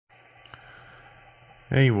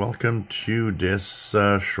Hey, welcome to this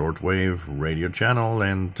shortwave radio channel,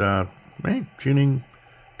 and hey, tuning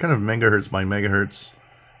kind of megahertz by megahertz,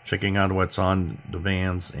 checking out what's on the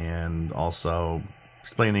bands, and also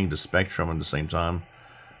explaining the spectrum at the same time.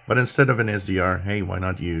 But instead of an SDR, hey, why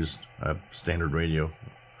not use a standard radio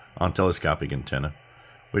on telescopic antenna,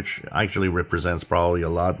 which actually represents probably a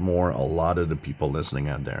lot of the people listening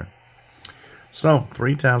out there. So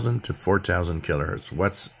 3,000 to 4,000 kilohertz,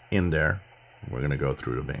 what's in there? We're going to go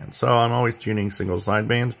through the band. So I'm always tuning single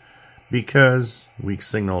sideband because weak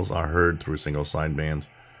signals are heard through single sideband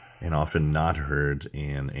and often not heard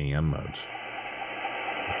in AM mode.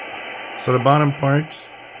 So the bottom part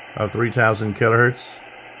of 3,000 kilohertz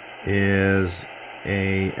is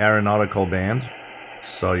a aeronautical band.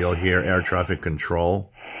 So you'll hear air traffic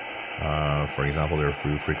control. For example, there are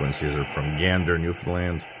few frequencies are from Gander,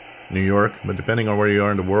 Newfoundland, New York, but depending on where you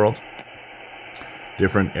are in the world,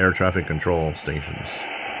 different air traffic control stations.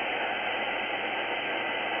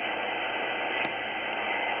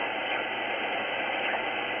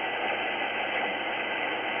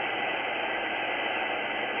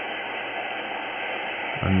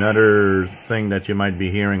 Another thing that you might be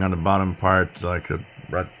hearing on the bottom part, like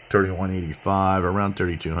about 3185, around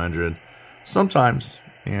 3200, sometimes,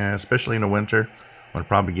 yeah, especially in the winter when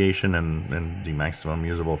propagation and the maximum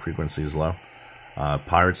usable frequency is low,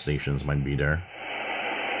 pirate stations might be there.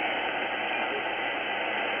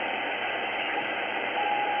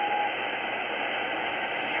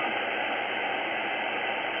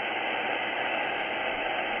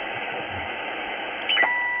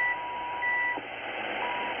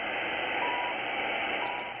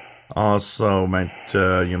 Also,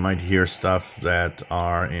 you might hear stuff that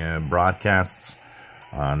are broadcasts.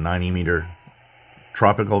 90 meter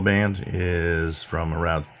tropical band is from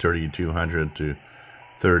around 3200 to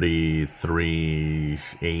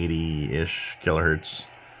 3380-ish kilohertz.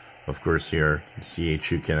 Of course, here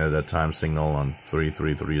CHU Canada time signal on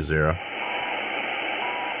 3330.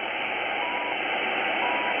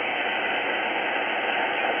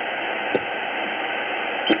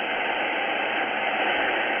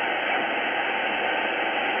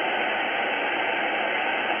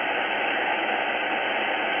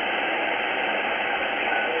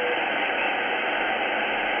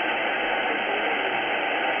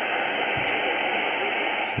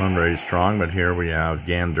 Not very strong, but here we have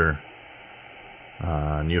Gander,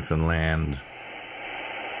 Newfoundland,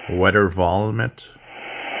 weather volmet,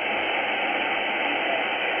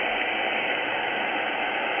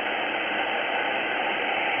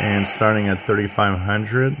 and starting at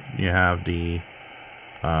 3,500, you have the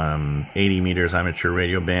 80 meters amateur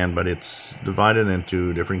radio band, but it's divided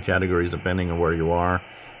into different categories depending on where you are.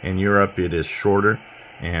 In Europe, it is shorter,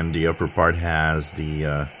 and the upper part has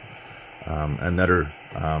the another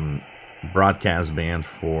broadcast band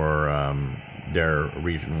for their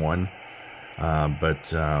region 1, but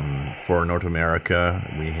for North America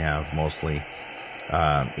we have mostly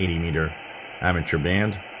 80 meter amateur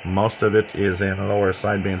band. Most of it is in lower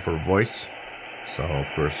sideband for voice, so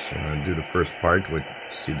of course I'm going to do the first part with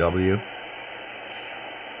CW.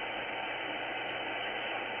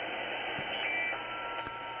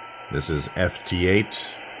 This is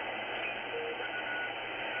FT8.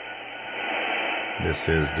 This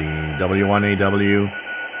is the W1AW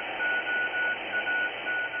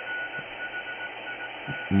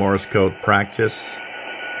Morse code practice.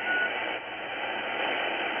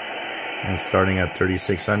 And starting at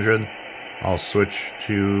 3600, I'll switch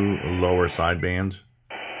to lower sideband.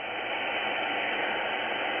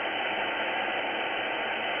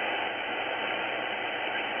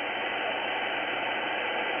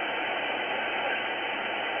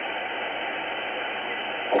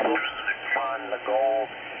 On the gold.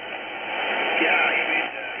 Yeah,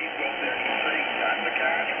 he's going there. He's got the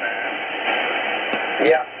cash, man.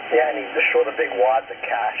 Yeah, and he's to show the big wads of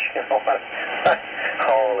cash. You know what?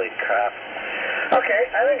 Holy crap. Okay,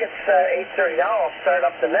 I think it's 8:30 now. I'll start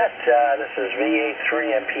up the net. This is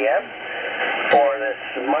VA3 MPM for this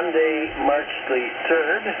Monday, March the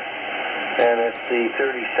 3rd, and it's the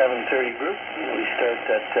 3730 group. We start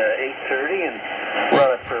at 8:30 and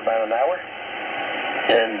run it for about an hour.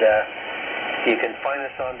 And you can find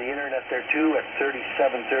us on the internet there too at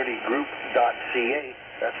 3730group.ca.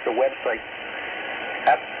 That's the website.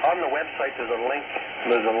 On the website there's a link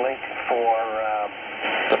for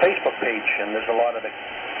the Facebook page, and there's a lot of it.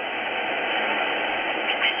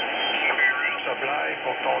 Supply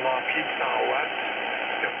pour ton ampli de 100 watts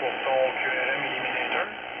et pour ton QRM eliminator.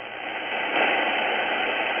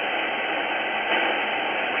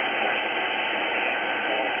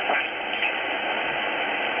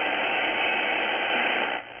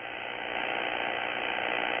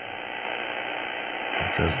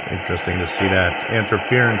 Just interesting to see that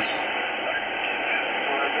interference.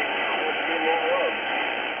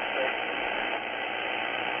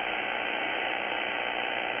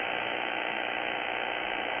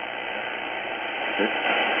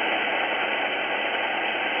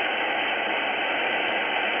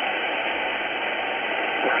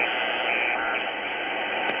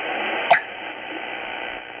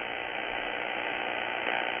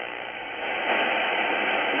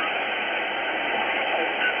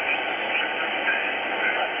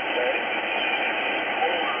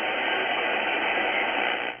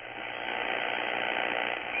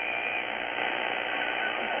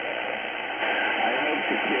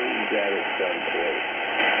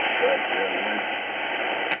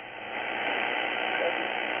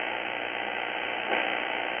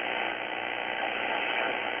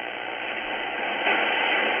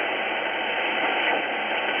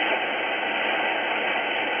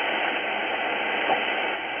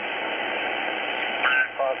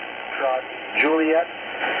 Juliet,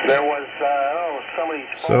 there was somebody.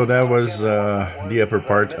 So that was the upper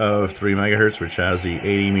part of 3 megahertz, which has the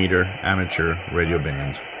 80-meter amateur radio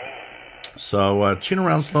band. So tune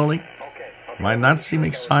around slowly. Might not seem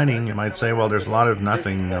exciting. You might say, well, there's a lot of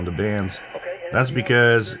nothing on the bands. That's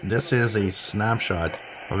because this is a snapshot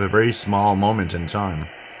of a very small moment in time.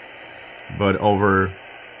 But over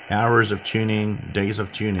hours of tuning, days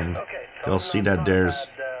of tuning, you'll see that there's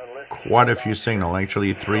quite a few signal.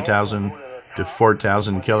 Actually, 3,000 to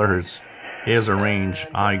 4,000 kilohertz is a range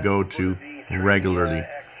I go to regularly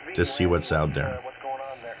to see what's out there.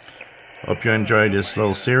 Hope you enjoyed this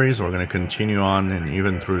little series. We're going to continue on and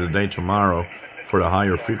even through the day tomorrow for the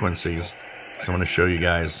higher frequencies. So I'm going to show you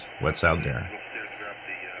guys what's out there.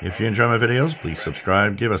 If you enjoy my videos, please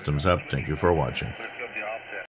subscribe, give us thumbs up. Thank you for watching.